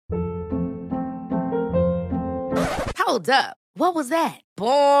Hold up. What was that?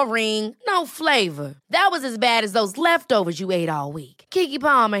 Boring. No flavor. That was as bad as those leftovers you ate all week. Keke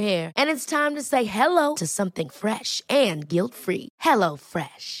Palmer here, and it's time to say hello to something fresh and guilt-free. Hello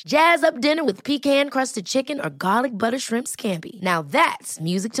Fresh. Jazz up dinner with pecan-crusted chicken or garlic butter shrimp scampi. Now that's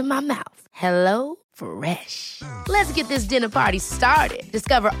music to my mouth. Hello Fresh. Let's get this dinner party started.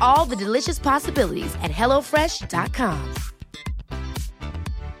 Discover all the delicious possibilities at hellofresh.com.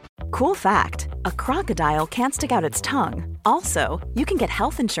 Cool fact, a crocodile can't stick out its tongue. Also, you can get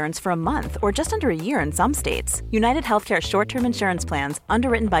health insurance for a month or just under a year in some states. United Healthcare short-term insurance plans,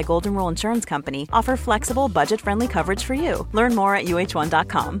 underwritten by Golden Rule Insurance Company, offer flexible, budget-friendly coverage for you. Learn more at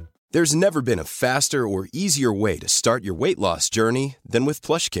uh1.com. There's never been a faster or easier way to start your weight loss journey than with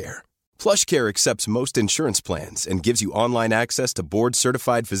PlushCare. PlushCare accepts most insurance plans and gives you online access to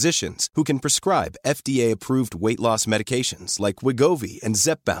board-certified physicians who can prescribe FDA-approved weight loss medications like Wegovy and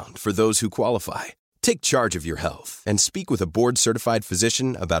Zepbound for those who qualify. Take charge of your health and speak with a board-certified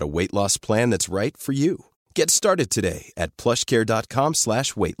physician about a weight loss plan that's right for you. Get started today at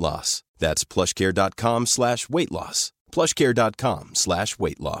plushcare.com/weight loss. That's plushcare.com/weight loss.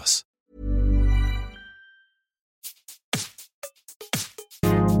 plushcare.com/weight loss.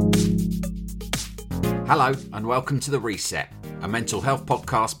 Hello and welcome to The Reset, a mental health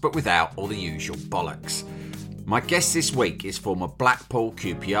podcast but without all the usual bollocks. My guest this week is former Blackpool,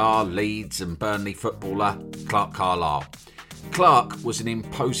 QPR, Leeds and Burnley footballer Clarke Carlisle. Clarke was an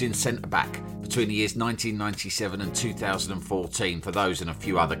imposing centre-back between the years 1997 and 2014 for those and a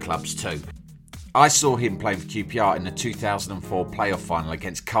few other clubs too. I saw him playing for QPR in the 2004 playoff final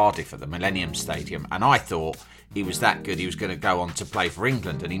against Cardiff at the Millennium Stadium, and I thought he was that good he was going to go on to play for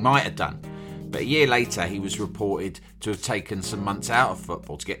England, and he might have done. But a year later, he was reported to have taken some months out of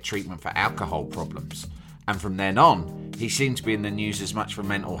football to get treatment for alcohol problems. And from then on, he seemed to be in the news as much for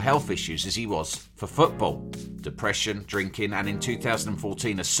mental health issues as he was for football. Depression, drinking, and in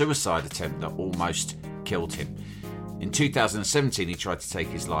 2014, a suicide attempt that almost killed him. In 2017, he tried to take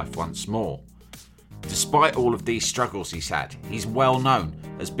his life once more. Despite all of these struggles he's had, he's well known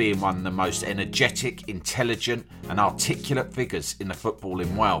as being one of the most energetic, intelligent, and articulate figures in the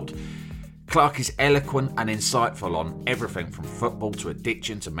footballing world. Clarke is eloquent and insightful on everything from football to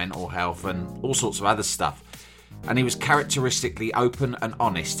addiction to mental health and all sorts of other stuff. And he was characteristically open and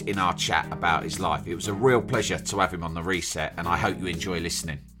honest in our chat about his life. It was a real pleasure to have him on The Reset, and I hope you enjoy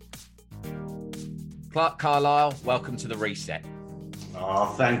listening. Clarke Carlisle, welcome to The Reset.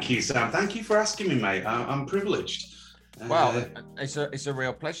 Oh, thank you, Sam. Thank you for asking me, mate. I'm privileged. Well, it's a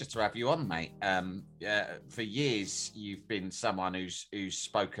real pleasure to have you on, mate. For years, you've been someone who's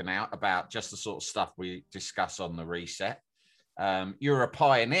spoken out about just the sort of stuff we discuss on The Reset. You're a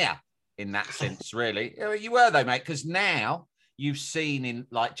pioneer in that sense, really. You were, though, mate, because now you've seen in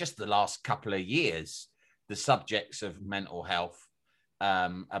like just the last couple of years, the subjects of mental health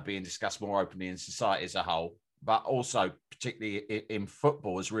are being discussed more openly in society as a whole, but also particularly in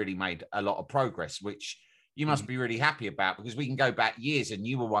football has really made a lot of progress, which you must be really happy about, because we can go back years and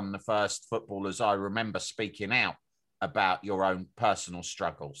you were one of the first footballers I remember speaking out about your own personal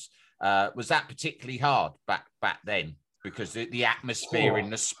struggles. Was that particularly hard back then? Because the atmosphere in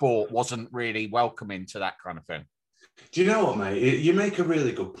the sport wasn't really welcoming to that kind of thing. Do you know what, mate? You make a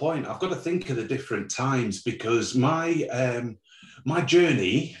really good point. I've got to think of the different times, because my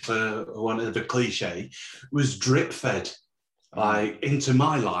journey, for one of the cliche, was drip fed. Like into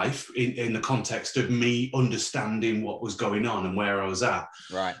my life in the context of me understanding what was going on and where I was at.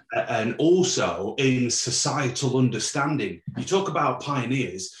 Right. And also in societal understanding. You talk about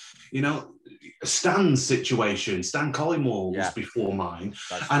pioneers, you know, Stan's situation, Stan Collymore was before mine.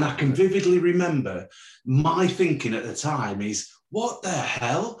 And I can vividly remember my thinking at the time is, what the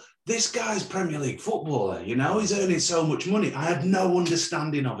hell? This guy's Premier League footballer, you know, he's earning so much money. I had no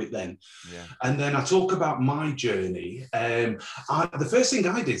understanding of it then. Yeah. And then I talk about my journey. The first thing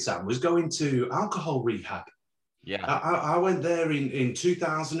I did, Sam, was go into alcohol rehab. Yeah, I went there in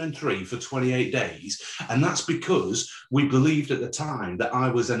 2003 for 28 days. And that's because we believed at the time that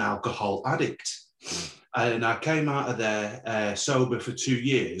I was an alcohol addict. And I came out of there sober for 2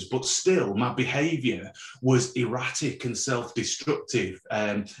 years, but still my behaviour was erratic and self-destructive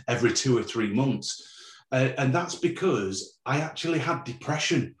every 2 or 3 months. And that's because I actually had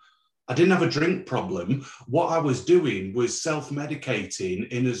depression. I didn't have a drink problem. What I was doing was self-medicating,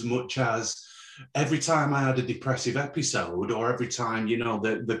 in as much as every time I had a depressive episode, or every time, you know,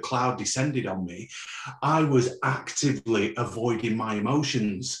 the cloud descended on me, I was actively avoiding my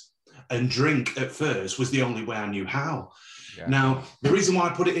emotions. And drink at first was the only way I knew how. Yeah. Now, the reason why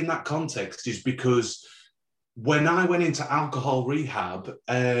I put it in that context is because when I went into alcohol rehab,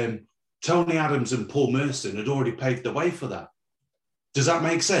 Tony Adams and Paul Merson had already paved the way for that. Does that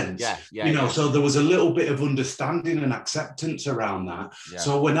make sense? Yeah. So there was a little bit of understanding and acceptance around that. Yeah.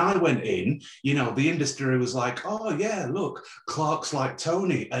 So when I went in, the industry was like, oh yeah, look, Clarke's like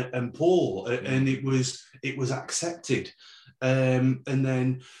Tony and Paul, and it was accepted. And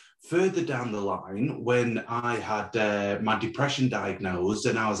then further down the line, when I had my depression diagnosed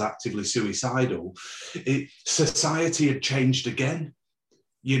and I was actively suicidal, society had changed again.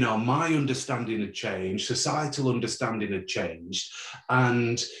 My understanding had changed, societal understanding had changed.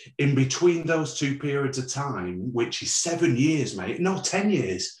 And in between those two periods of time, which is 7 years, mate, no, 10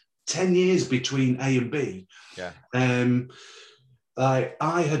 years between A and B. Yeah.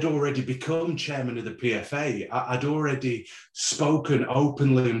 I had already become chairman of the PFA. I'd already spoken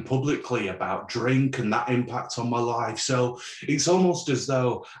openly and publicly about drink and that impact on my life. So it's almost as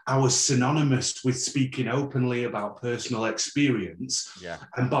though I was synonymous with speaking openly about personal experience. Yeah.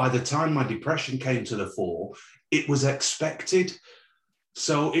 And by the time my depression came to the fore, it was expected.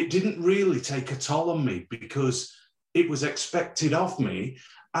 So it didn't really take a toll on me because it was expected of me.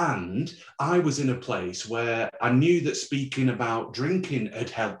 And I was in a place where I knew that speaking about drinking had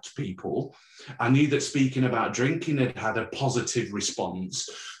helped people. I knew that speaking about drinking had had a positive response.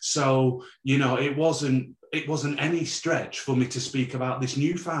 So, it wasn't any stretch for me to speak about this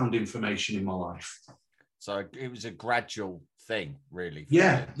newfound information in my life. So it was a gradual thing, really.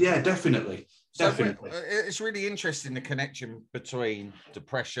 Yeah, definitely. So definitely. It's really interesting, the connection between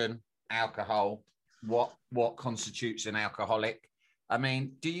depression, alcohol, what constitutes an alcoholic. I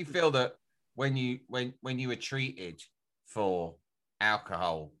mean, do you feel that when you were treated for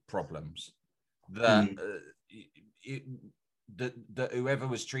alcohol problems, that that whoever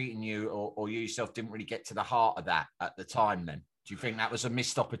was treating you or you yourself didn't really get to the heart of that at the time? Then, do you think that was a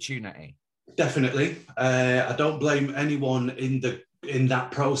missed opportunity? Definitely. I don't blame anyone in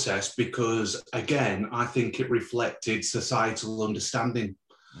that process because, again, I think it reflected societal understanding.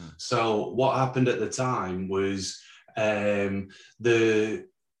 So what happened at the time was the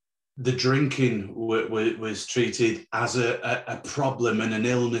drinking was treated as a problem and an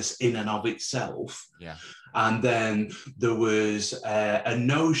illness in and of itself. Yeah. And then there was a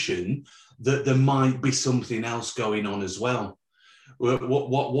notion that there might be something else going on as well.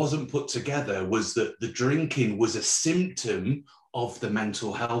 What wasn't put together was that the drinking was a symptom of the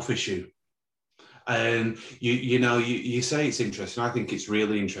mental health issue. And you say it's interesting. I think it's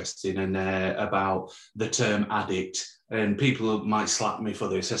really interesting, and about the term addict. And people might slap me for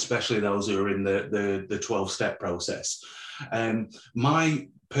this, especially those who are in the 12-step process. My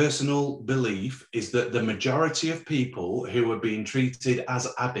personal belief is that the majority of people who are being treated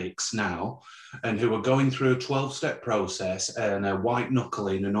as addicts now, and who are going through a 12-step process and a white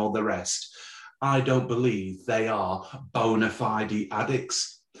knuckling and all the rest, I don't believe they are bona fide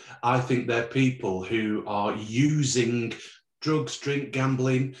addicts. I think they're people who are using drugs, drink,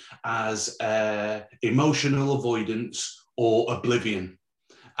 gambling as emotional avoidance or oblivion.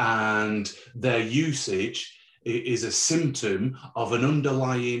 And their usage is a symptom of an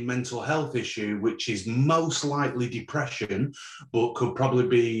underlying mental health issue, which is most likely depression, but could probably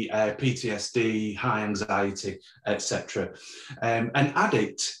be PTSD, high anxiety, etc. An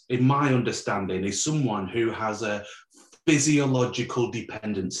addict, in my understanding, is someone who has a physiological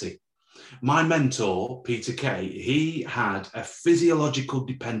dependency. My mentor, Peter Kay, he had a physiological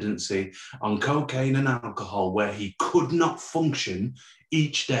dependency on cocaine and alcohol where he could not function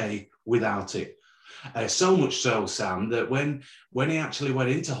each day without it. So much so, Sam, that when he actually went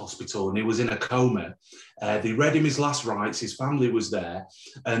into hospital and he was in a coma, they read him his last rites, his family was there,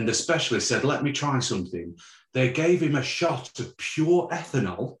 and the specialist said, let me try something. They gave him a shot of pure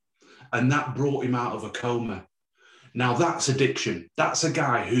ethanol, and that brought him out of a coma. Now that's addiction. That's a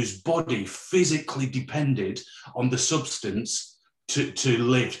guy whose body physically depended on the substance to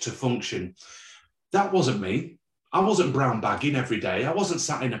live, to function. That wasn't me. I wasn't brown bagging every day. I wasn't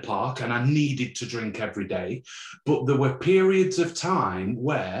sat in a park and I needed to drink every day. But there were periods of time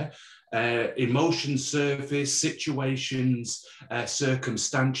where emotions surface, situations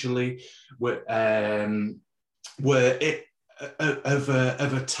circumstantially were of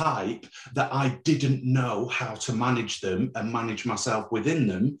a type that I didn't know how to manage them and manage myself within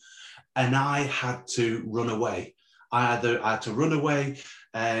them. And I had to run away. I had to run away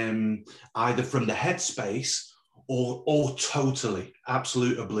either from the headspace or totally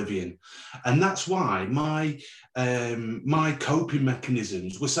absolute oblivion. And that's why my coping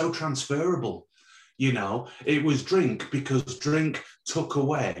mechanisms were so transferable. It was drink because drink took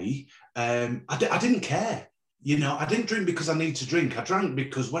away. I didn't care. I didn't drink because I need to drink. I drank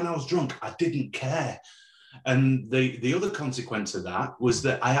because when I was drunk, I didn't care. And the other consequence of that was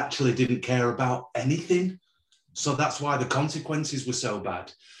that I actually didn't care about anything. So that's why the consequences were so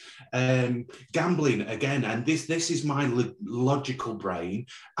bad. Gambling again, and this is my logical brain.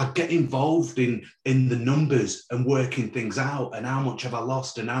 I get involved in the numbers and working things out, and how much have I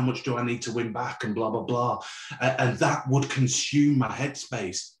lost, and how much do I need to win back, and blah blah blah, and that would consume my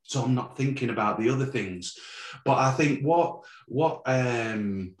headspace. So I'm not thinking about the other things. But I think what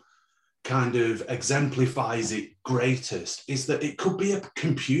kind of exemplifies it greatest is that it could be a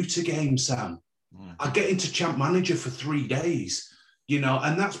computer game, Sam. I get into Champ Manager for 3 days,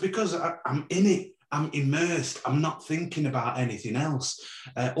 and that's because I'm in it. I'm immersed. I'm not thinking about anything else,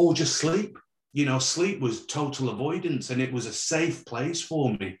 or just sleep. Sleep was total avoidance, and it was a safe place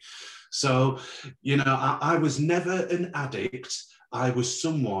for me. So, I was never an addict. I was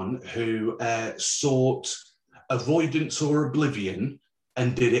someone who sought avoidance or oblivion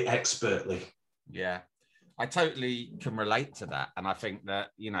and did it expertly. Yeah, I totally can relate to that. And I think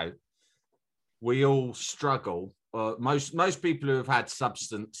that, we all struggle. Most people who have had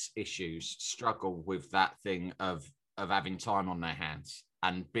substance issues struggle with that thing of having time on their hands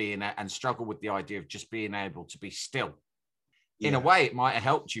and struggle with the idea of just being able to be still. Yeah. In a way, it might have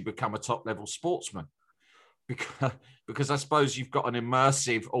helped you become a top level sportsman because I suppose you've got an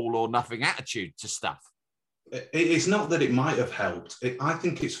immersive all or nothing attitude to stuff. It's not that it might have helped. I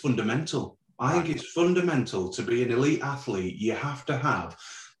think it's fundamental. I think it's fundamental to be an elite athlete. You have to have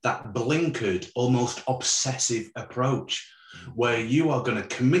that blinkered, almost obsessive approach where you are going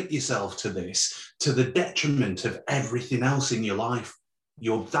to commit yourself to this to the detriment of everything else in your life.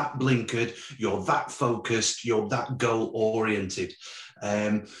 You're that blinkered, you're that focused, you're that goal-oriented.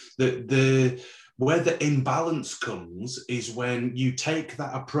 Where the imbalance comes is when you take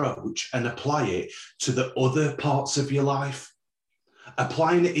that approach and apply it to the other parts of your life.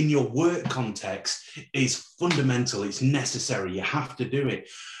 Applying it in your work context is fundamental. It's necessary. You have to do it.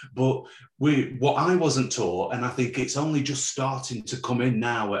 But what I wasn't taught, and I think it's only just starting to come in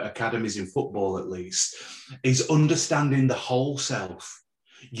now at academies in football at least, is understanding the whole self.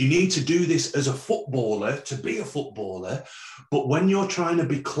 You need to do this as a footballer to be a footballer. But when you're trying to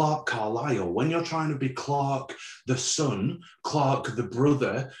be Clarke Carlisle, when you're trying to be Clarke the son, Clarke the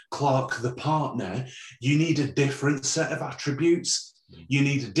brother, Clarke the partner, you need a different set of attributes. You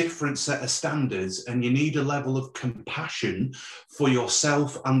need a different set of standards, and you need a level of compassion for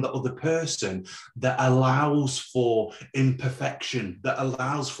yourself and the other person that allows for imperfection, that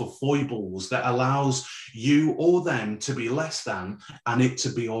allows for foibles, that allows you or them to be less than and it to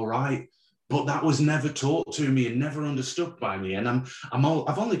be all right. But that was never taught to me and never understood by me. And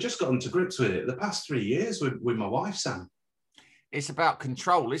I've only just gotten to grips with it the past 3 years with my wife, Sam. It's about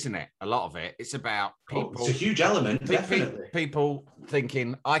control, isn't it? A lot of it. It's about people. It's a huge element, definitely. People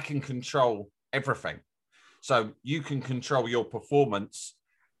thinking, I can control everything. So you can control your performance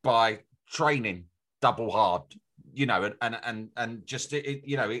by training double hard, and just,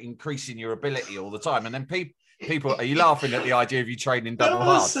 increasing your ability all the time. And then people, are you laughing at the idea of you training double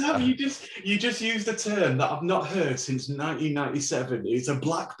hard? Sam, you just used a term that I've not heard since 1997. It's a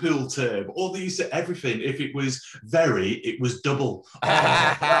Blackpool term. All they used to everything. If it was very, it was double.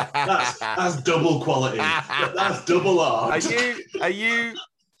 That's double quality. That's double hard. Are you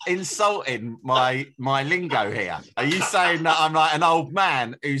insulting my lingo here? Are you saying that I'm like an old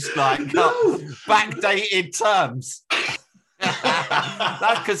man who's like got backdated terms?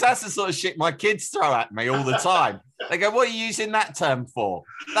 That's the sort of shit my kids throw at me all the time. They go, "What are you using that term for?"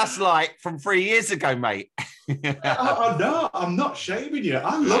 That's like from 3 years ago, mate. I'm not shaming you.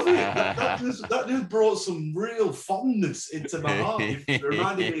 I love it. That just brought some real fondness into my heart. It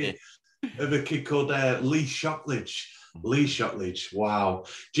reminded me of a kid called Lee Shockledge. Lee Shockledge. Wow.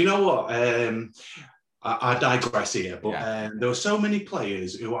 Do you know what? I digress here, but there were so many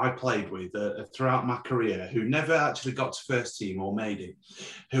players who I played with throughout my career who never actually got to first team or made it,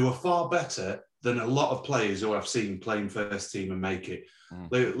 who are far better than a lot of players who I've seen playing first team and make it.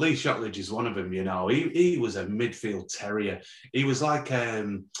 Lee Shockledge is one of them, He was a midfield terrier. He was like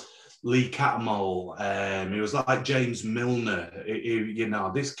Lee Catamole. He was like James Milner.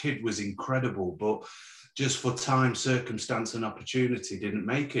 This kid was incredible, but just for time, circumstance and opportunity didn't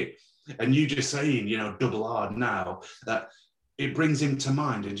make it. And you just saying, double hard now, that it brings him to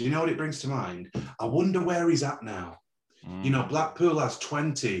mind. And do you know what it brings to mind? I wonder where he's at now. Blackpool has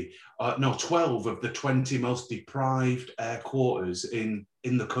 12 of the 20 most deprived quarters in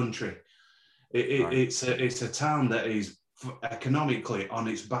the country. It's a town that is economically on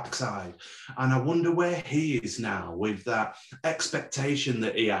its backside. And I wonder where he is now with that expectation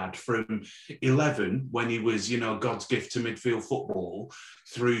that he had from 11 when he was, God's gift to midfield football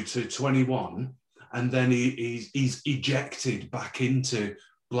through to 21. and then he's ejected back into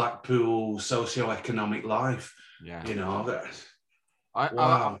Blackpool socio-economic life. Yeah. You know,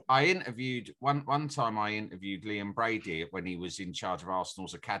 I interviewed one time. I interviewed Liam Brady when he was in charge of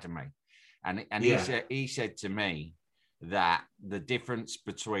Arsenal's academy, and he said to me that the difference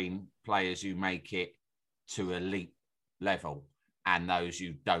between players who make it to elite level and those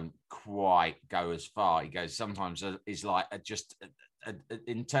who don't quite go as far, he goes, sometimes is like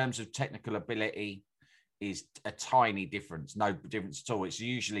in terms of technical ability, is a tiny difference, no difference at all. It's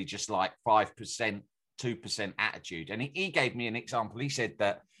usually just like 5%. 2% attitude. And he gave me an example. He said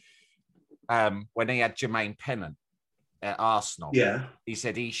that when he had Jermaine Pennant at Arsenal, he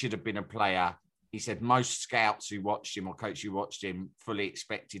said he should have been a player. He said most scouts who watched him or coach who watched him fully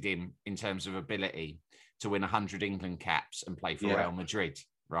expected him in terms of ability to win 100 England caps and play for Real Madrid,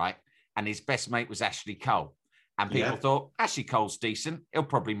 right? And his best mate was Ashley Cole. And people thought, Ashley Cole's decent. He'll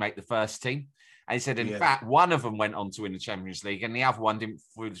probably make the first team. And he said, in fact, one of them went on to win the Champions League and the other one didn't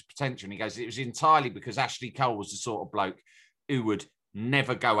fulfill his potential. And he goes, it was entirely because Ashley Cole was the sort of bloke who would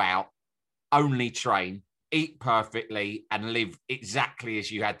never go out, only train, eat perfectly and live exactly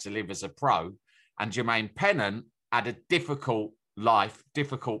as you had to live as a pro. And Jermaine Pennant had a difficult life,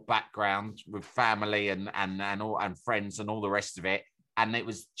 difficult background with family and friends and all the rest of it. And it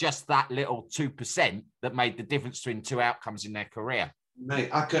was just that little 2% that made the difference between two outcomes in their career. Mate,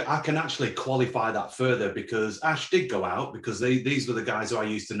 I can actually qualify that further because Ash did go out because these were the guys who I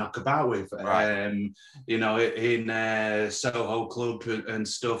used to knock about with, you know, in Soho Club and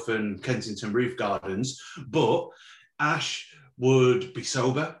stuff and Kensington Roof Gardens. But Ash would be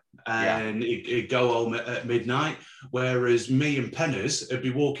sober and he'd go home at midnight, whereas me and Penners would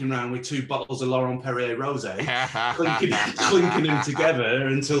be walking around with 2 bottles of Laurent Perrier Rosé, clinking them together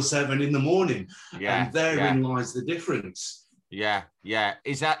until 7 a.m. And therein lies the difference. Yeah,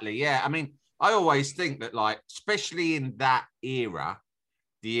 exactly. Yeah, I mean, I always think that, like, especially in that era,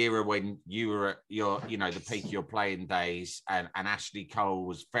 the era when you were at your, you know, the peak of your playing days, and Ashley Cole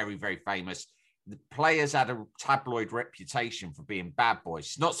was very, very famous. The players had a tabloid reputation for being bad boys.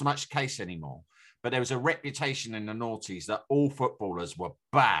 It's not so much the case anymore, but there was a reputation in the noughties that all footballers were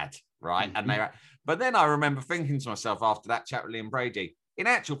bad, right? Mm-hmm. But then I remember thinking to myself after that chat with Liam Brady, in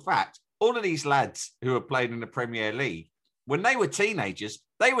actual fact, all of these lads who were playing in the Premier League, when they were teenagers,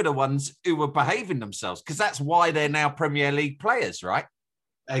 they were the ones who were behaving themselves because that's why they're now Premier League players, right?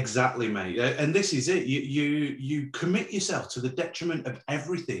 Exactly, mate. And this is it. You commit yourself to the detriment of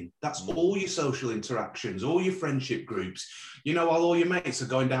everything. That's all your social interactions, all your friendship groups. You know, while all your mates are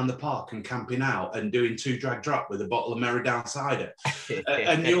going down the park and camping out and doing 2 drag drop with a bottle of Merrydown cider,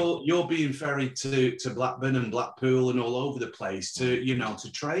 and you're being ferried to Blackburn and Blackpool and all over the place to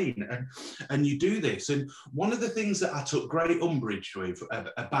train, and you do this. And one of the things that I took great umbrage with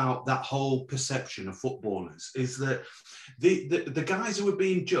about that whole perception of footballers is that the guys who were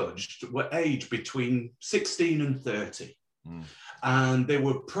being judged were aged between 16 and 30. And they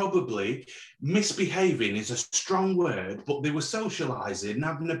were probably misbehaving is a strong word, but they were socializing,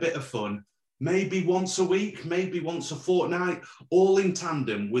 having a bit of fun, maybe once a week, maybe once a fortnight, all in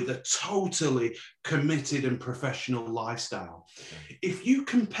tandem with a totally committed and professional lifestyle. If you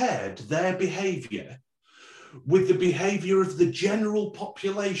compared their behavior with the behaviour of the general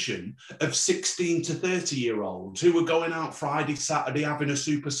population of 16 to 30-year-olds who were going out Friday, Saturday, having a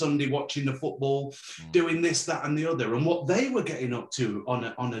Super Sunday, watching the football, doing this, that and the other, and what they were getting up to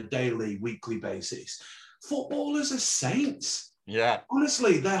on a daily, weekly basis. Footballers are saints. Yeah.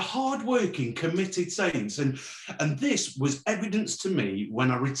 Honestly, they're hardworking, committed saints. And this was evidence to me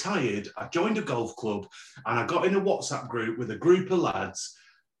when I retired. I joined a golf club and I got in a WhatsApp group with a group of lads.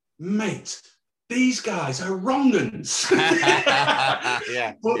 Mate, these guys are wrong-uns. I'm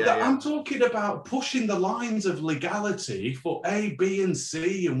talking about pushing the lines of legality for A, B, and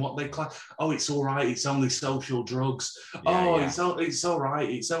C and what they class. Oh, it's all right. It's only social drugs. It's all right.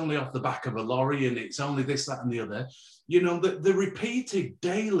 It's only off the back of a lorry and it's only this, that, and the other. You know, the repeated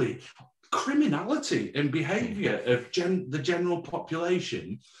daily criminality and behaviour of the general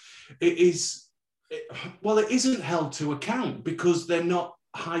population, it isn't held to account because they're not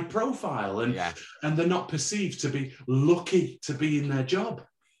high profile and they're not perceived to be lucky to be in their job.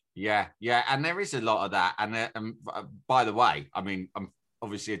 And there is a lot of that. And by the way, I mean, I'm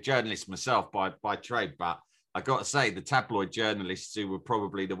obviously a journalist myself by trade, but I got to say the tabloid journalists who were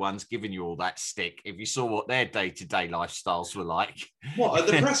probably the ones giving you all that stick, if you saw what their day-to-day lifestyles were like. What, at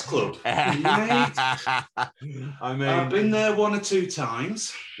the press club? I mean, I've been there 1 or 2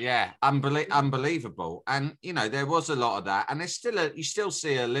 times. Yeah, unbelievable. And, you know, there was a lot of that. And there's you still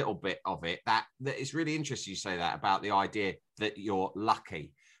see a little bit of it. That is really interesting you say that about the idea that you're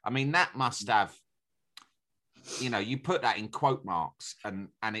lucky. I mean, that must have you know, you put that in quote marks, and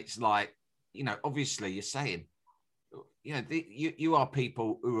it's like, you know, obviously you're saying, you know, you are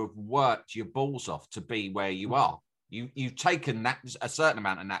people who have worked your balls off to be where you are. You've taken that a certain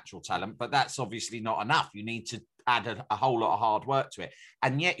amount of natural talent, but that's obviously not enough. You need to add a whole lot of hard work to it.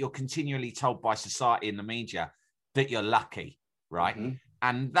 And yet you're continually told by society and the media that you're lucky, right? Mm-hmm.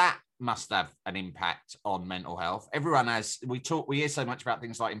 And that must have an impact on mental health. Everyone has, we hear so much about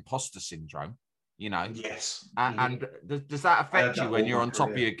things like imposter syndrome, you know. Yes. And does that affect you when you're on top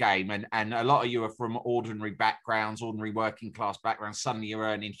of your game? And a lot of you are from ordinary backgrounds, ordinary working class backgrounds. Suddenly you're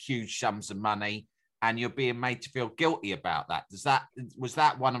earning huge sums of money and you're being made to feel guilty about that. Was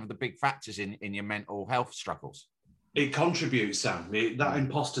that one of the big factors in your mental health struggles? It contributes, Sam. That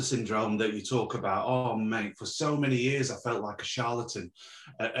imposter syndrome that you talk about, oh, mate, for so many years I felt like a charlatan.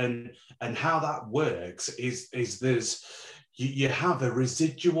 And how that works is you have a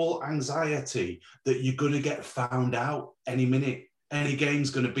residual anxiety that you're going to get found out any minute. Any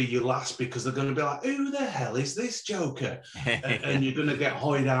game's going to be your last because they're going to be like, who the hell is this joker? And you're going to get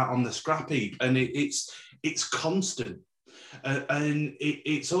hoyed out on the scrap heap. And it's constant. And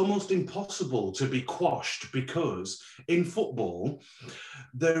it's almost impossible to be quashed because in football,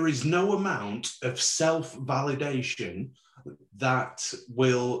 there is no amount of self-validation that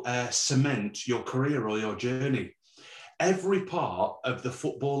will cement your career or your journey. Every part of the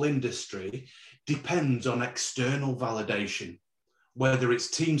football industry depends on external validation, whether it's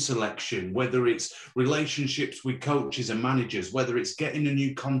team selection, whether it's relationships with coaches and managers, whether it's getting a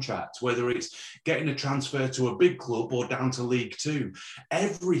new contract, whether it's getting a transfer to a big club or down to League Two.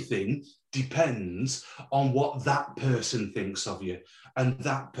 Everything depends on what that person thinks of you and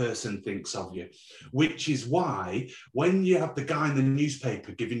that person thinks of you, which is why when you have the guy in the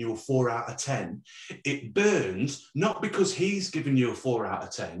newspaper giving you a 4 out of 10, it burns, not because he's giving you a 4 out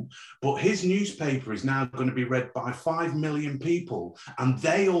of 10, but his newspaper is now going to be read by 5 million people and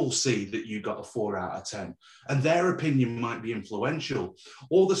they all see that you got a 4 out of 10 and their opinion might be influential.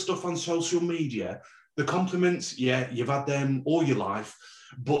 All the stuff on social media, the compliments, yeah, you've had them all your life,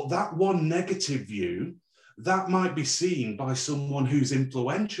 but that one negative view, that might be seen by someone who's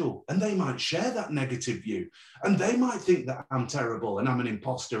influential and they might share that negative view and they might think that I'm terrible and I'm an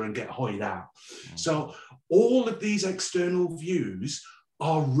imposter and get hoyed out. So all of these external views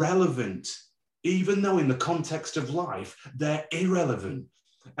are relevant, even though in the context of life, they're irrelevant.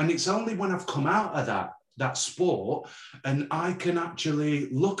 And it's only when I've come out of that sport and I can actually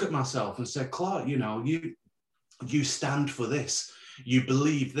look at myself and say, Clarke, you know, you stand for this. You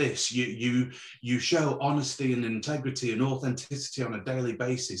believe this, you show honesty and integrity and authenticity on a daily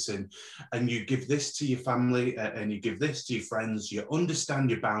basis, and you give this to your family and you give this to your friends, you understand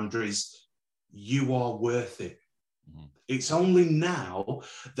your boundaries, you are worth it. Mm-hmm. It's only now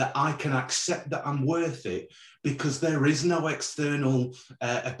that I can accept that I'm worth it because there is no external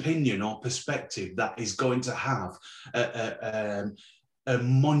opinion or perspective that is going to have a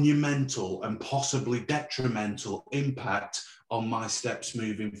monumental and possibly detrimental impact on my steps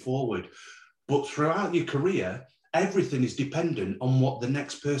moving forward. But throughout your career, everything is dependent on what the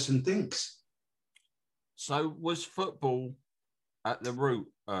next person thinks. So was football at the root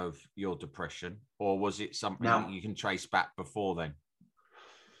of your depression, or was it something that you can trace back before then?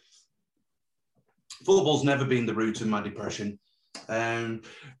 Football's never been the root of my depression.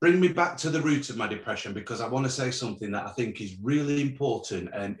 Bring me back to the root of my depression, because I want to say something that I think is really important,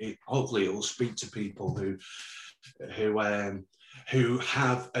 and hopefully it will speak to people who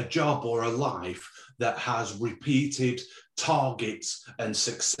have a job or a life that has repeated targets and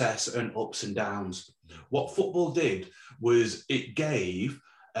success and ups and downs. What football did was it gave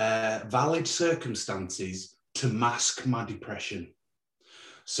valid circumstances to mask my depression.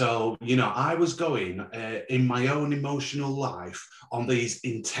 So, you know, I was going in my own emotional life on these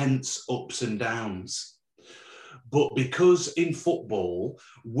intense ups and downs. But because in football,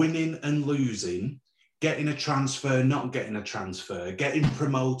 winning and losing, getting a transfer, not getting a transfer, getting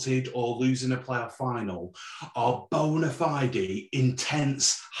promoted or losing a playoff final are bona fide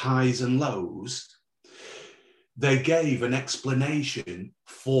intense highs and lows, they gave an explanation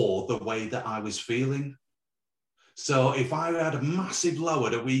for the way that I was feeling. So if I had a massive low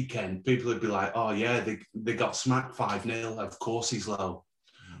at a weekend, people would be like, oh yeah, they got smacked 5-0, of course he's low.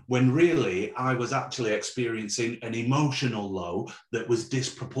 When really I was actually experiencing an emotional low that was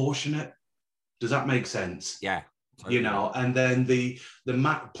disproportionate. Does that make sense? Yeah. Totally. You know, and then the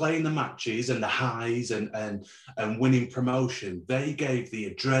playing the matches and the highs and winning promotion, they gave the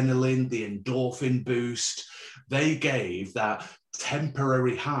adrenaline, the endorphin boost. They gave that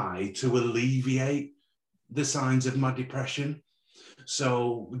temporary high to alleviate the signs of my depression.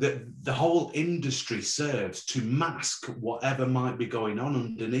 So the whole industry serves to mask whatever might be going on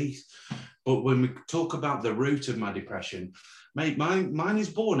underneath. But when we talk about the root of my depression, mate, mine is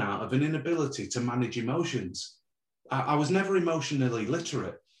born out of an inability to manage emotions. I was never emotionally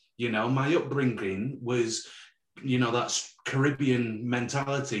literate. My upbringing was, that Caribbean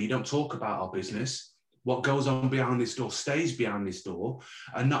mentality. You don't talk about our business. What goes on behind this door stays behind this door.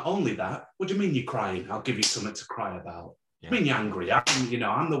 And not only that, what do you mean you're crying? I'll give you something to cry about. Yeah. I mean, you're angry.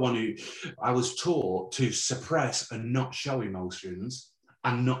 I'm the one who I was taught to suppress and not show emotions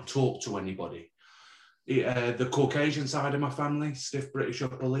and not talk to anybody. The Caucasian side of my family, stiff British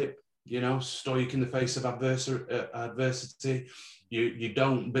upper lip, stoic in the face of adversity. You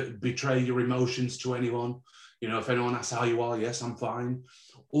don't betray your emotions to anyone. If anyone asks how you are, yes, I'm fine.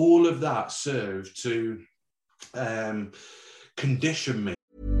 All of that served to condition me.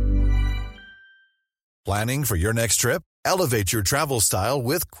 Planning for your next trip? Elevate your travel style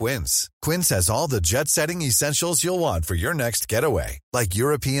with Quince. Quince has all the jet-setting essentials you'll want for your next getaway, like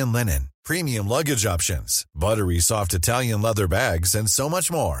European linen, premium luggage options, buttery soft Italian leather bags, and so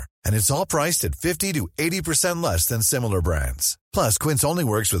much more. And it's all priced at 50 to 80% less than similar brands. Plus, Quince only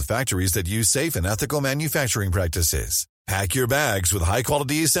works with factories that use safe and ethical manufacturing practices. Pack your bags with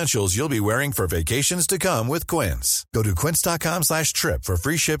high-quality essentials you'll be wearing for vacations to come with Quince. Go to quince.com/trip for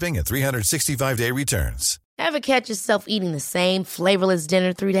free shipping and 365-day returns. Ever catch yourself eating the same flavorless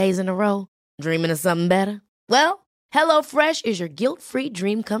dinner 3 days in a row? Dreaming of something better? Well, HelloFresh is your guilt-free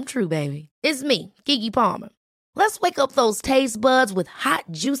dream come true, baby. It's me, Keke Palmer. Let's wake up those taste buds with hot,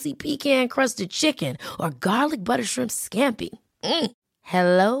 juicy pecan-crusted chicken or garlic butter shrimp scampi.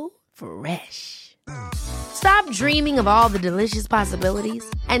 Hello Fresh. Stop dreaming of all the delicious possibilities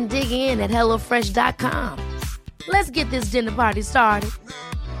and dig in at HelloFresh.com. Let's get this dinner party started.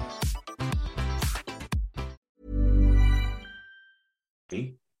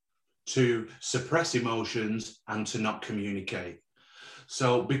 To suppress emotions and to not communicate.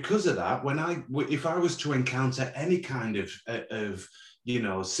 So because of that, if I was to encounter any kind of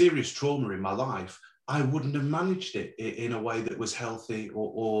serious trauma in my life, I wouldn't have managed it in a way that was healthy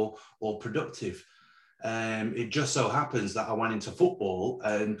or productive. It just so happens that I went into football,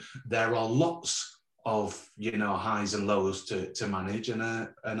 and there are lots of highs and lows to manage, and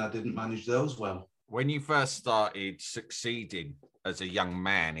I didn't manage those well. When you first started succeeding as a young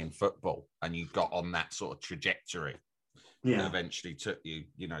man in football, and you got on that sort of trajectory, that eventually took you,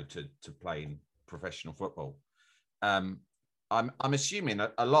 to playing professional football. I'm assuming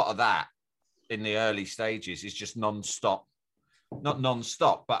a lot of that in the early stages is just not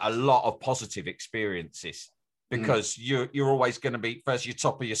non-stop, but a lot of positive experiences, because you're always going to be first you're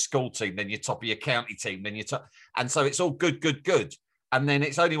top of your school team, then you're top of your county team, then you're top, and so it's all good. And then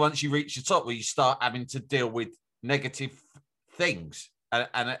it's only once you reach the top where you start having to deal with negative things,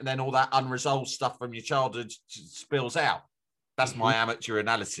 and then all that unresolved stuff from your childhood spills out. That's my amateur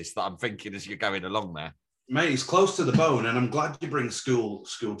analysis that I'm thinking as you're going along there. Mate, it's close to the bone, and I'm glad you bring school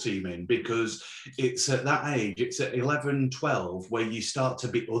team in, because it's at that age, it's at 11, 12, where you start to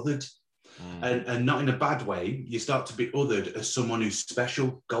be othered, and not in a bad way. You start to be othered as someone who's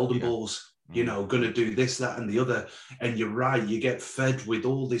special, golden balls, going to do this, that, and the other. And you're right, you get fed with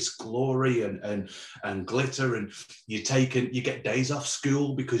all this glory and glitter, and you get days off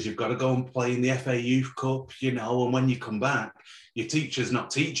school because you've got to go and play in the FA Youth Cup, and when you come back, your teacher's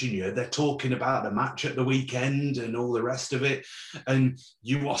not teaching you. They're talking about the match at the weekend and all the rest of it. And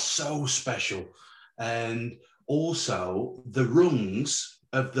you are so special. And also the rungs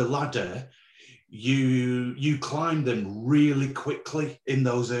of the ladder, you climb them really quickly in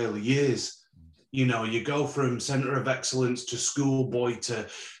those early years. You go from centre of excellence to schoolboy to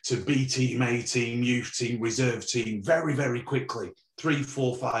B team, A team, youth team, reserve team very, very quickly, 3,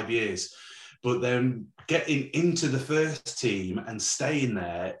 4, 5 years. But then getting into the first team and staying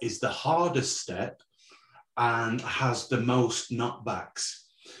there is the hardest step and has the most knockbacks.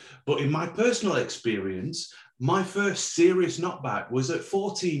 But in my personal experience, my first serious knockback was at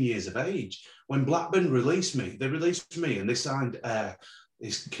 14 years of age when Blackburn released me. They released me and they signed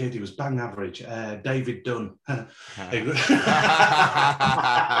this kid, he was bang average, David Dunn. They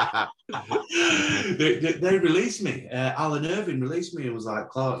released me. Alan Irving released me and was like,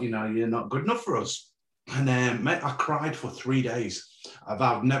 Clarke, you're not good enough for us. And mate, I cried for 3 days. I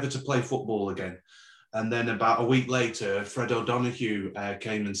vowed never to play football again. And then about a week later, Fred O'Donoghue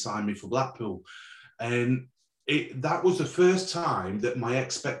came and signed me for Blackpool. And that was the first time that my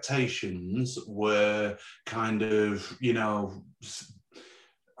expectations were kind of,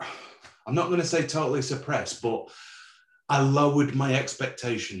 I'm not going to say totally suppressed, but I lowered my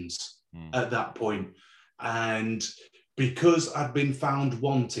expectations at that point. And because I'd been found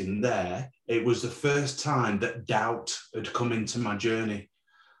wanting there, it was the first time that doubt had come into my journey.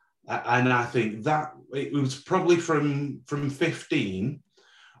 And I think that it was probably from 15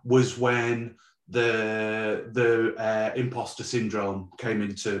 was when the imposter syndrome came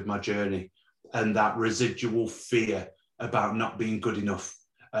into my journey, and that residual fear about not being good enough.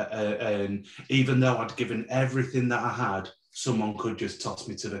 And even though I'd given everything that I had, someone could just toss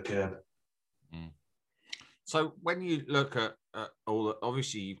me to the curb. So when you look at all,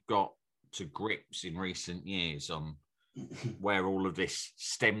 obviously you've got to grips in recent years on where all of this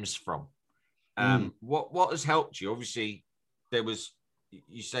stems from. What has helped you? Obviously, there was,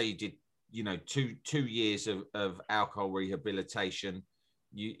 you say you did, 2 years of alcohol rehabilitation.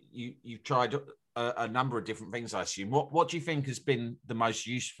 You tried a number of different things, I assume. What do you think has been the most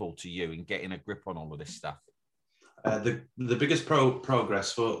useful to you in getting a grip on all of this stuff? The biggest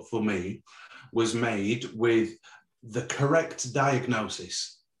progress for me was made with the correct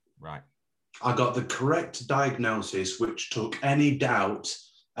diagnosis. Right. I got the correct diagnosis, which took any doubt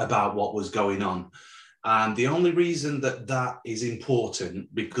about what was going on. And the only reason that is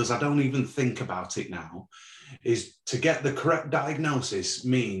important, because I don't even think about it now, is to get the correct diagnosis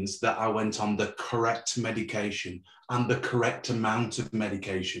means that I went on the correct medication and the correct amount of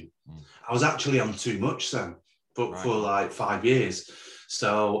medication. I was actually on too much then for like 5 years.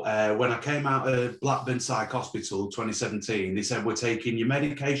 So when I came out of Blackburn Psych Hospital 2017, they said, we're taking your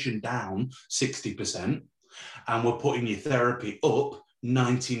medication down 60% and we're putting your therapy up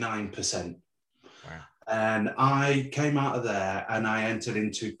 99%. Wow. And I came out of there and I entered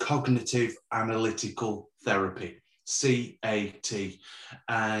into cognitive analytical therapy, CAT,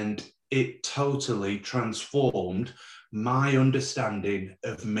 and it totally transformed my understanding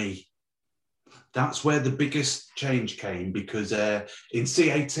of me. That's where the biggest change came, because in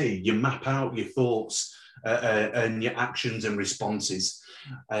CAT, you map out your thoughts and your actions and responses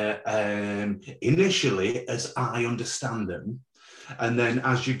initially as I understand them. And then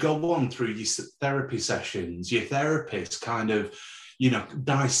as you go on through your therapy sessions, your therapist kind of,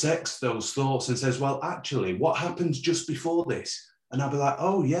 dissects those thoughts and says, well, actually, what happens just before this? And I'll be like,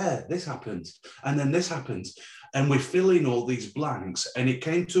 oh, yeah, this happens. And then this happens. And we're filling all these blanks. And it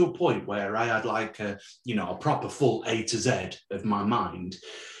came to a point where I had like a proper full A to Z of my mind.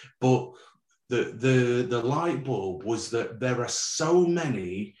 But the light bulb was that there are so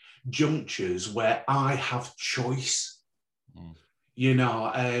many junctures where I have choice.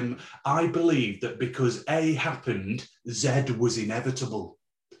 I believe that because A happened, Z was inevitable.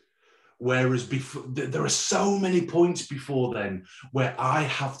 Whereas before, there are so many points before then where I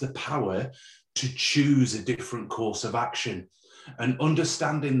have the power to choose a different course of action. And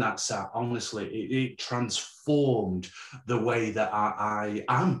understanding that, Sat, honestly, it transformed the way that I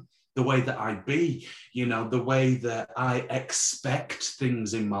am, the way that I be, the way that I expect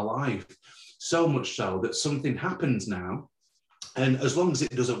things in my life. So much so that something happens now, and as long as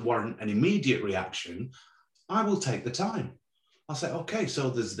it doesn't warrant an immediate reaction, I will take the time. I'll say, okay, so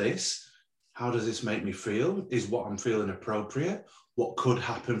there's this. How does this make me feel? Is what I'm feeling appropriate? What could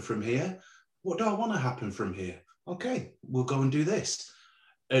happen from here? What do I want to happen from here? Okay, we'll go and do this.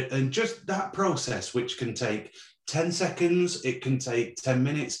 And just that process, which can take 10 seconds, it can take 10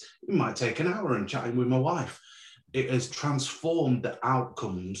 minutes, it might take an hour, and chatting with my wife. It has transformed the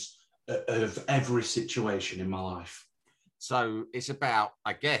outcomes of every situation in my life. So it's about,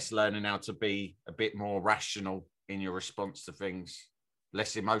 I guess, learning how to be a bit more rational in your response to things,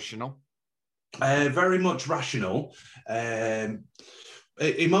 less emotional. Very much rational.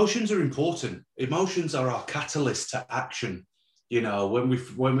 Emotions are important. Emotions are our catalyst to action. When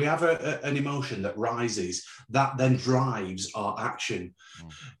we have an emotion that rises, that then drives our action.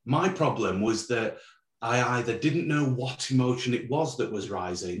 My problem was that I either didn't know what emotion it was that was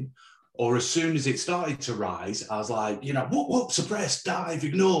rising, or as soon as it started to rise, I was like, whoop, suppress, dive,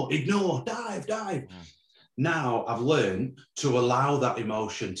 ignore, dive. Now I've learned to allow that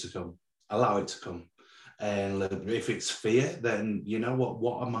emotion to come, allow it to come. And if it's fear, then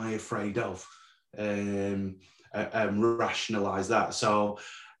what am I afraid of? And rationalize that. So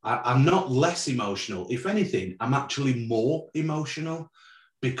I'm not less emotional. If anything, I'm actually more emotional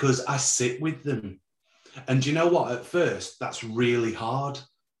because I sit with them. And you know what? At first, that's really hard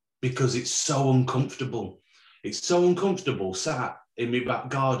because it's so uncomfortable. It's so uncomfortable sat in my back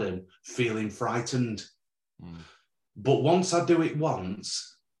garden feeling frightened. But once I do it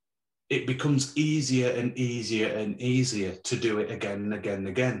once, it becomes easier and easier and easier to do it again and again and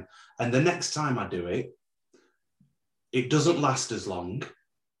again. And the next time I do it, it doesn't last as long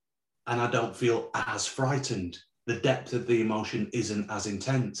and I don't feel as frightened. The depth of the emotion isn't as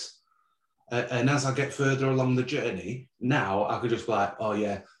intense. And as I get further along the journey, now I could just be like, oh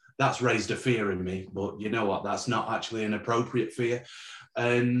yeah, that's raised a fear in me, but you know what? That's not actually an appropriate fear.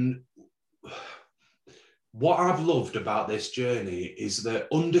 And what I've loved about this journey is that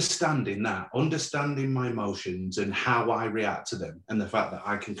understanding my emotions and how I react to them, and the fact that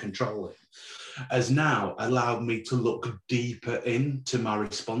I can control it, has now allowed me to look deeper into my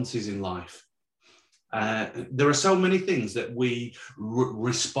responses in life. There are so many things that we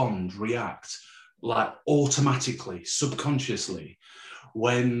react like automatically, subconsciously,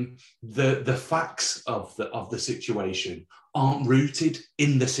 when the facts of the situation aren't rooted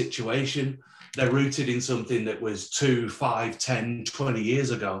in the situation. They're rooted in something that was 2, 5, 10, 20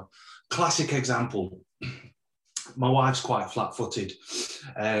 years ago. Classic example. My wife's quite flat-footed,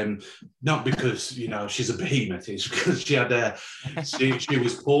 not because, you know, she's a behemoth. It's because she had she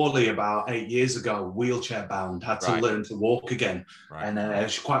was poorly about 8 years ago, wheelchair bound, had to learn to walk again,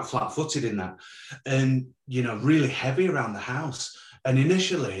 and she's quite flat-footed in that, and you know, really heavy around the house. And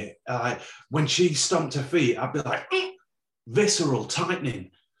initially, when she stomped her feet, I'd be like, visceral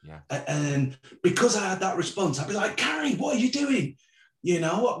tightening. Yeah. And because I had that response, I'd be like, Carrie, what are you doing? You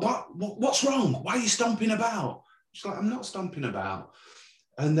know, what's wrong? Why are you stomping about? She's like, I'm not stomping about.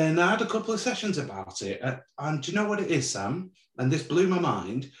 And then I had a couple of sessions about it. And do you know what it is, Sam? And this blew my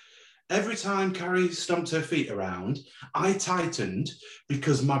mind. Every time Carrie stomped her feet around, I tightened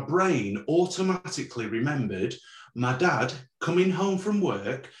because my brain automatically remembered my dad coming home from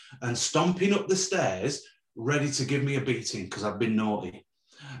work and stomping up the stairs, ready to give me a beating because I've been naughty.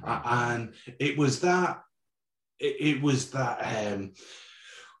 And it was that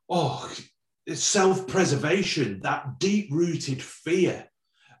self-preservation, that deep-rooted fear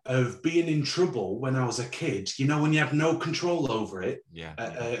of being in trouble when I was a kid, you know, when you have no control over it,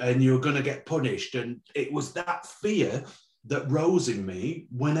 and you're going to get punished. And it was that fear that rose in me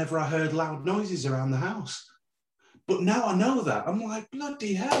whenever I heard loud noises around the house. But now I know that, I'm like,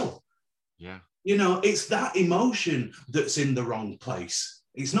 bloody hell. Yeah. You know, it's that emotion that's in the wrong place.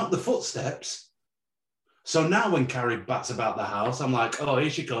 It's not the footsteps. So now when Carrie bats about the house, I'm like, oh,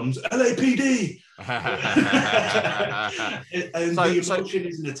 here she comes, LAPD. and the emotion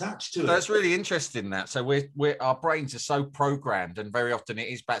isn't attached to it. That's really interesting, that. So our brains are so programmed, and very often it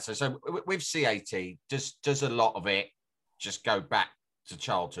is back. So with CAT, does a lot of it just go back to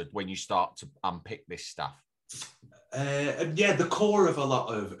childhood when you start to unpick this stuff? The core of a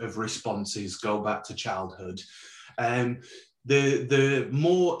lot of responses go back to childhood. The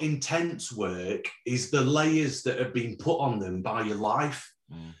more intense work is the layers that have been put on them by your life.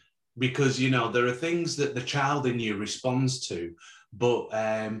 Because, you know, there are things that the child in you responds to, but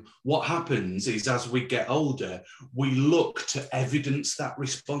what happens is, as we get older, we look to evidence that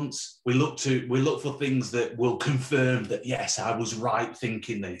response. We look for things that will confirm that, yes, I was right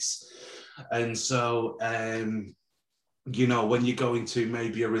thinking this. And so, you know, when you go into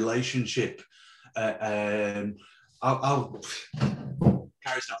maybe a relationship, Carrie's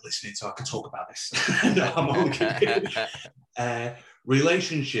not listening, so I can talk about this. No, I'm only kidding.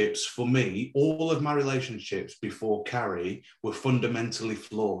 Relationships, for me, all of my relationships before Carrie were fundamentally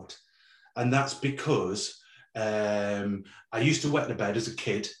flawed. And that's because I used to wet the bed as a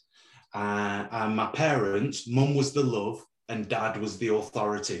kid, and my parents, mum was the love and dad was the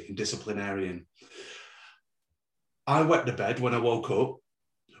authority and disciplinarian. I wet the bed when I woke up.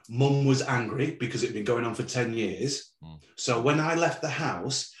 Mum was angry because it'd been going on for 10 years. So when I left the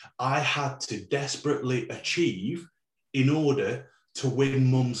house, I had to desperately achieve in order to win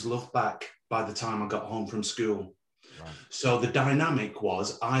mum's love back by the time I got home from school. Right. So the dynamic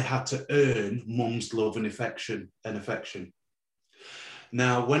was I had to earn mum's love and affection.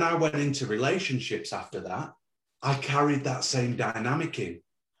 Now, when I went into relationships after that, I carried that same dynamic in.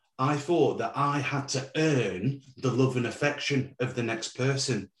 I thought that I had to earn the love and affection of the next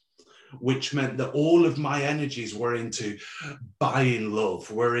person, which meant that all of my energies were into buying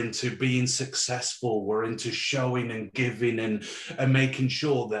love, were into being successful, were into showing and giving and making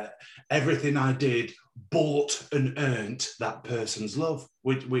sure that everything I did bought and earned that person's love,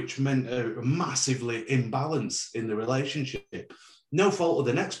 which meant a massively imbalance in the relationship. No fault of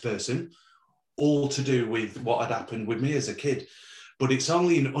the next person, all to do with what had happened with me as a kid. But it's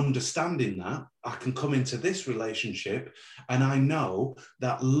only in understanding that I can come into this relationship and I know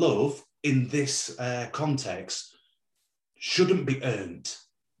that love in this context shouldn't be earned.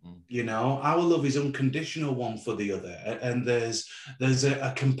 You know, our love is unconditional one for the other. And there's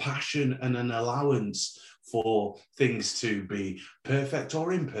a compassion and an allowance for things to be perfect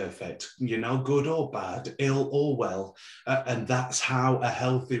or imperfect, you know, good or bad, ill or well. And that's how a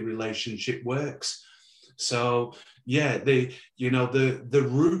healthy relationship works. So, yeah, the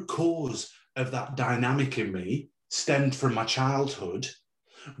root cause of that dynamic in me stemmed from my childhood,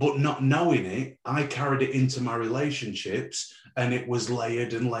 but not knowing it, I carried it into my relationships, and it was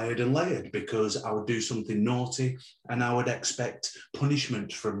layered and layered and layered, because I would do something naughty and I would expect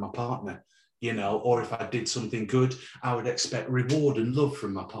punishment from my partner, you know, or if I did something good, I would expect reward and love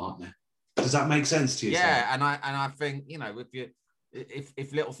from my partner. Does that make sense to you? Yeah, and I think, you know,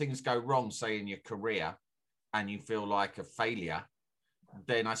 if little things go wrong, say in your career, and you feel like a failure,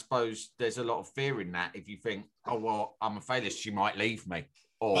 then I suppose there's a lot of fear in that. If you think, oh, well, I'm a failure, she might leave me,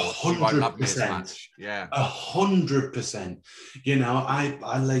 or 100%. She won't love me as much. Yeah. 100%. You know,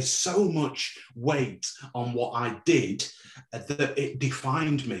 I lay so much weight on what I did that it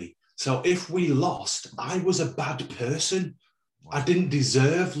defined me. So if we lost, I was a bad person. Wow. I didn't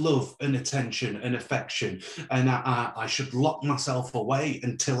deserve love and attention and affection. And I should lock myself away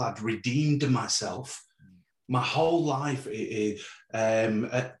until I'd redeemed myself. My whole life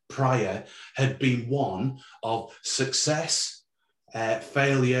prior had been one of success,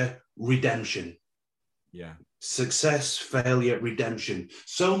 failure, redemption. Yeah. Success, failure, redemption.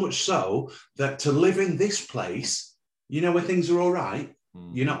 So much so that to live in this place, you know, where things are all right,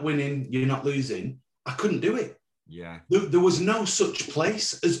 you're not winning, you're not losing, I couldn't do it. Yeah. There was no such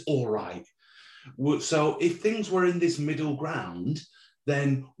place as all right. So if things were in this middle ground,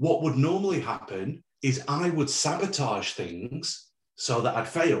 then what would normally happen is I would sabotage things so that I'd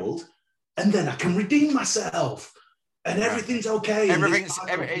failed, and then I can redeem myself, and everything's okay.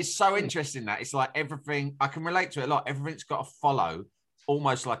 It's so interesting that it's like everything, I can relate to it a lot. Everything's got to follow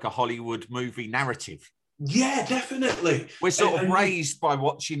almost like a Hollywood movie narrative. Yeah, definitely. We're sort of raised by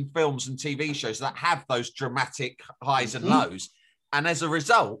watching films and TV shows that have those dramatic highs and lows. And as a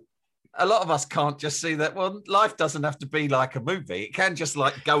result, a lot of us can't just see that, well, life doesn't have to be like a movie. It can just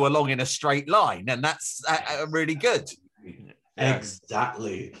like go along in a straight line. And that's really good. Yeah.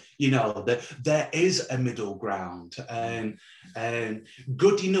 Exactly. You know, there is a middle ground, and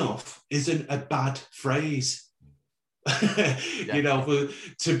good enough isn't a bad phrase. You know,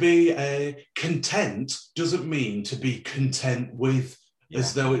 to be content doesn't mean to be content with,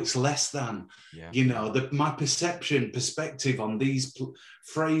 as though it's less than. You know, my perspective on these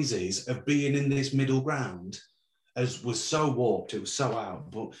phrases of being in this middle ground was so warped, it was so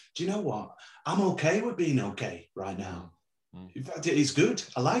out. But do you know what? I'm okay with being okay right now. In fact, it is good.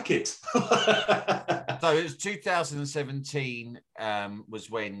 I like it. So it was 2017 was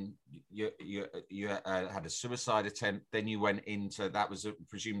when you had a suicide attempt. Then you went into, that was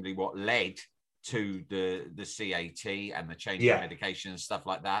presumably what led to the CAT and the change of medication and stuff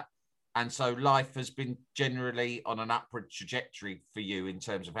like that. And so life has been generally on an upward trajectory for you in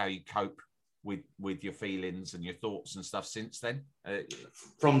terms of how you cope with your feelings and your thoughts and stuff since then?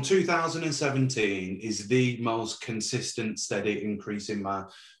 From 2017 is the most consistent, steady increase in my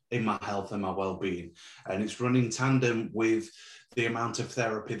health and my well-being. And it's running tandem with the amount of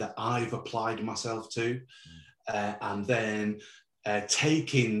therapy that I've applied myself to. And then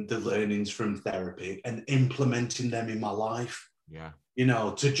taking the learnings from therapy and implementing them in my life. Yeah. You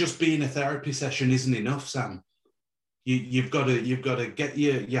know, to just be in a therapy session isn't enough, Sam. You've got to get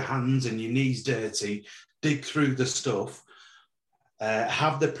your hands and your knees dirty, dig through the stuff,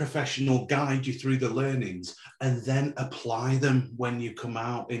 have the professional guide you through the learnings, and then apply them when you come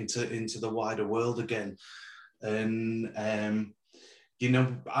out into the wider world again. And you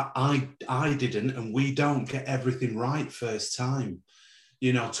know, I didn't, and we don't get everything right first time.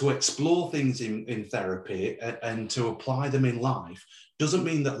 You know, to explore things in therapy and to apply them in life doesn't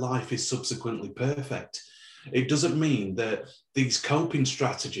mean that life is subsequently perfect. It doesn't mean that these coping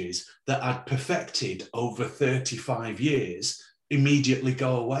strategies that I'd perfected over 35 years immediately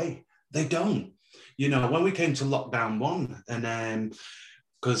go away. They don't. You know, when we came to lockdown one, and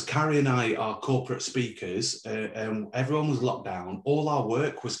because Carrie and I are corporate speakers, and everyone was locked down, all our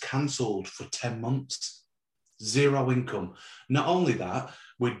work was cancelled for 10 months, zero income. Not only that,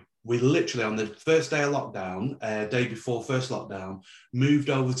 we literally, on the first day of lockdown, day before first lockdown, moved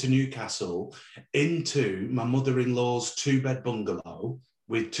over to Newcastle into my mother-in-law's 2-bed bungalow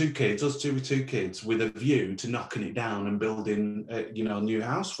with 2 kids, us two with 2 kids, with a view to knocking it down and building, a new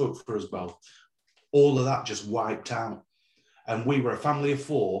house for us both. All of that just wiped out. And we were a family of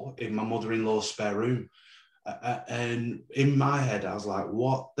 4 in my mother-in-law's spare room. And in my head, I was like,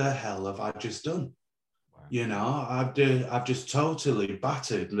 what the hell have I just done? You know, I've just totally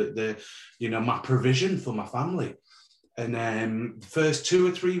battered my provision for my family. And then the first 2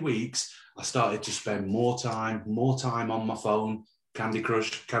 or 3 weeks, I started to spend more time on my phone, Candy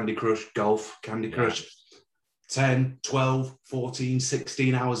Crush, golf, Candy Crush, 10, 12, 14,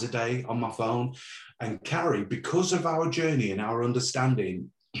 16 hours a day on my phone. And Carrie, because of our journey and our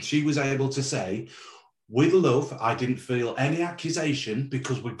understanding, she was able to say, with love, I didn't feel any accusation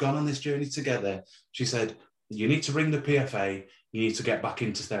because we've gone on this journey together. She said, you need to ring the PFA. You need to get back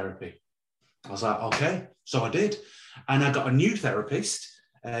into therapy. I was like, okay. So I did. And I got a new therapist,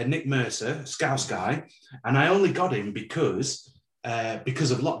 Nick Mercer, Scouse guy. And I only got him because of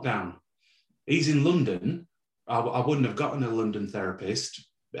lockdown. He's in London. I wouldn't have gotten a London therapist.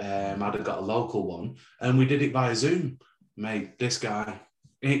 I'd have got a local one. And we did it via Zoom. Mate, this guy,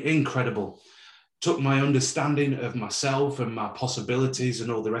 incredible. Took my understanding of myself and my possibilities and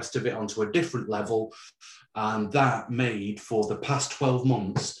all the rest of it onto a different level. And that made for the past 12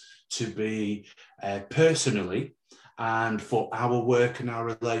 months to be personally and for our work and our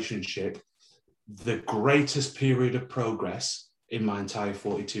relationship, the greatest period of progress in my entire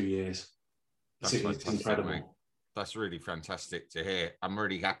 42 years. It's incredible. Mate. That's really fantastic to hear. I'm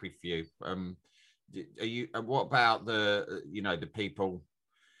really happy for you. What about the people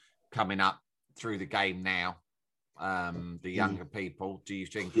coming up through the game now, the younger people? Do you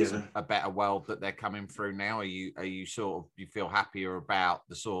think it's a better world that they're coming through now? Are you sort of, you feel happier about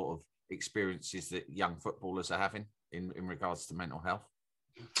the sort of experiences that young footballers are having in regards to mental health?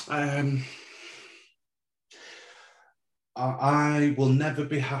 I will never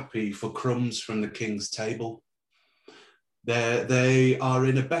be happy for crumbs from the king's table. They are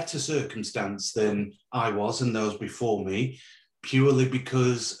in a better circumstance than I was and those before me, purely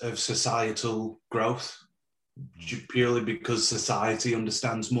because of societal growth, purely because society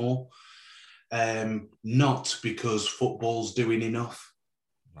understands more, not because football's doing enough.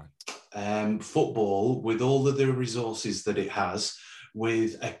 Right. Football, with all of the resources that it has,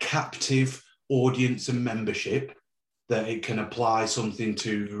 with a captive audience and membership, that it can apply something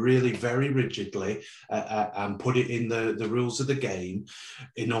to really very rigidly and put it in the rules of the game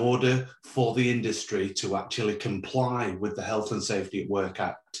in order for the industry to actually comply with the Health and Safety at Work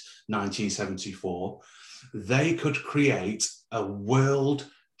Act 1974, they could create a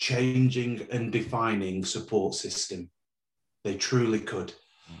world-changing and defining support system. They truly could.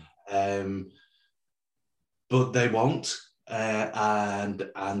 But they won't, and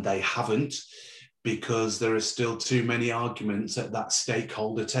they haven't, because there are still too many arguments at that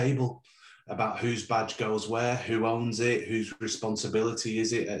stakeholder table about whose badge goes where, who owns it, whose responsibility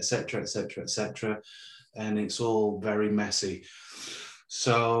is it, etc., etc., etc. And it's all very messy.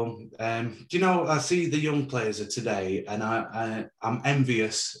 So, I see the young players of today, and I'm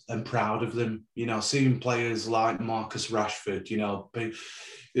envious and proud of them. Seeing players like Marcus Rashford,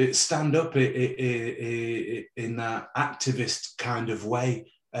 stand up in that activist kind of way.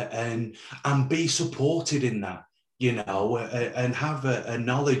 And be supported in that, and have a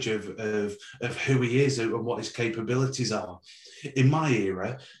knowledge of who he is and what his capabilities are. In my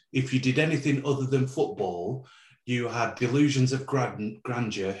era, if you did anything other than football, you had delusions of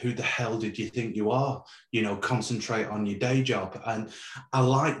grandeur. Who the hell did you think you are? Concentrate on your day job. And I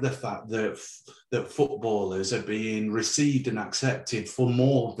like the fact that footballers are being received and accepted for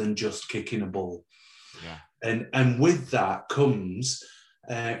more than just kicking a ball. Yeah. And with that comes...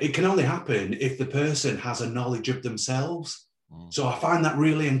 it can only happen if the person has a knowledge of themselves. So I find that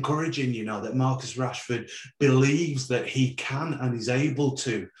really encouraging, that Marcus Rashford believes that he can and is able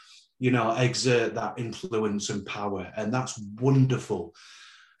to, exert that influence and power. And that's wonderful.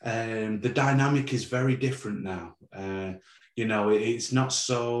 The dynamic is very different now. It's not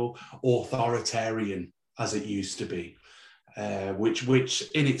so authoritarian as it used to be, which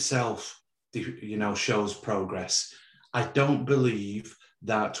in itself, shows progress. I don't believe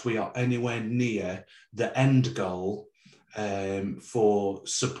that we are anywhere near the end goal for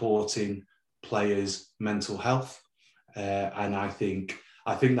supporting players' mental health. And I think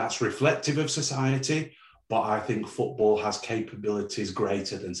that's reflective of society, but I think football has capabilities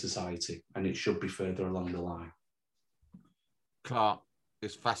greater than society, and it should be further along the line. Clarke,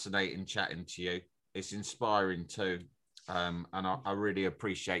 it's fascinating chatting to you. It's inspiring too. And I really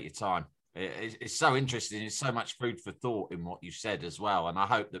appreciate your time. It's so interesting. There's so much food for thought in what you said as well. And I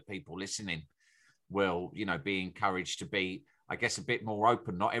hope that people listening will, be encouraged to be, I guess, a bit more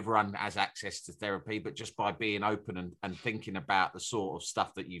open. Not everyone has access to therapy, but just by being open and thinking about the sort of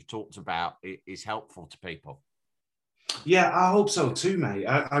stuff that you've talked about, it is helpful to people. Yeah, I hope so too, mate.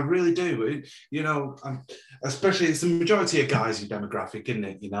 I really do. Especially it's the majority of guys in demographic, isn't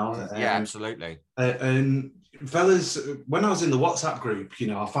it? Yeah, absolutely. And fellas, when I was in the WhatsApp group,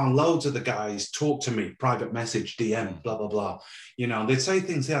 I found loads of the guys talk to me, private message, DM, blah, blah, blah. They'd say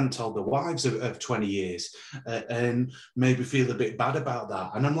things they hadn't told their wives of 20 years and maybe feel a bit bad about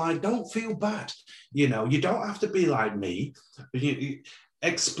that. And I'm like, don't feel bad. You don't have to be like me.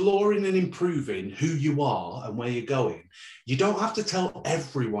 exploring and improving who you are and where you're going. You don't have to tell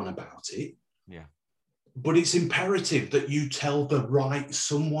everyone about it. Yeah. But it's imperative that you tell the right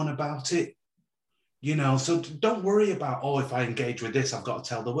someone about it. You know, so don't worry about, oh, if I engage with this, I've got to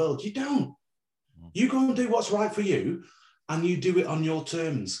tell the world. You don't. You go and do what's right for you, and you do it on your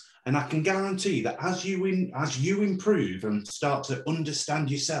terms. And I can guarantee that as you improve and start to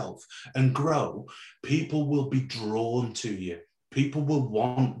understand yourself and grow, people will be drawn to you. People will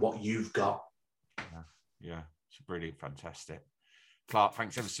want what you've got. Yeah, it's really fantastic. Clarke,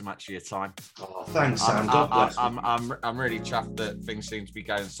 thanks ever so much for your time. Oh, thanks, Sam. God bless you. I'm really chuffed that things seem to be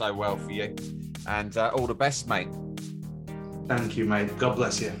going so well for you. And all the best, mate. Thank you, mate. God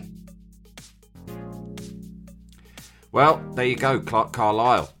bless you. Well, there you go, Clarke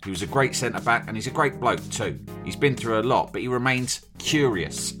Carlisle. He was a great centre-back and he's a great bloke too. He's been through a lot, but he remains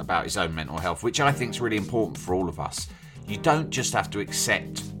curious about his own mental health, which I think is really important for all of us. You don't just have to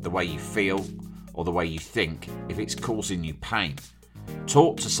accept the way you feel or the way you think if it's causing you pain.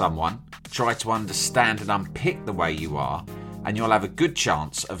 Talk to someone, try to understand and unpick the way you are, and you'll have a good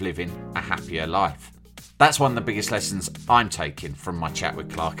chance of living a happier life. That's one of the biggest lessons I'm taking from my chat with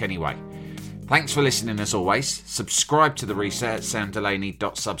Clarke anyway. Thanks for listening as always. Subscribe to The Reset at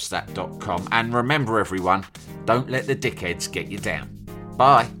samdelaney.substack.com. And remember everyone, don't let the dickheads get you down.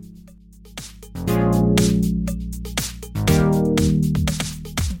 Bye.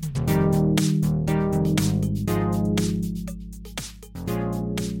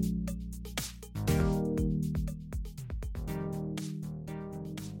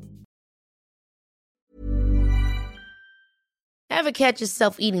 Ever catch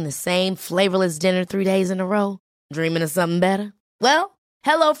yourself eating the same flavorless dinner 3 days in a row? Dreaming of something better? Well,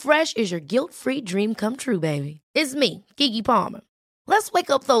 HelloFresh is your guilt-free dream come true, baby. It's me, Keke Palmer. Let's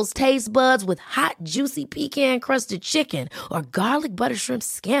wake up those taste buds with hot, juicy pecan-crusted chicken or garlic butter shrimp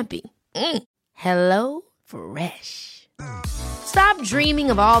scampi. Hello Fresh. Stop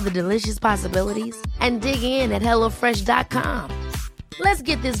dreaming of all the delicious possibilities and dig in at HelloFresh.com. Let's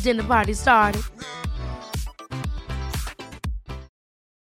get this dinner party started.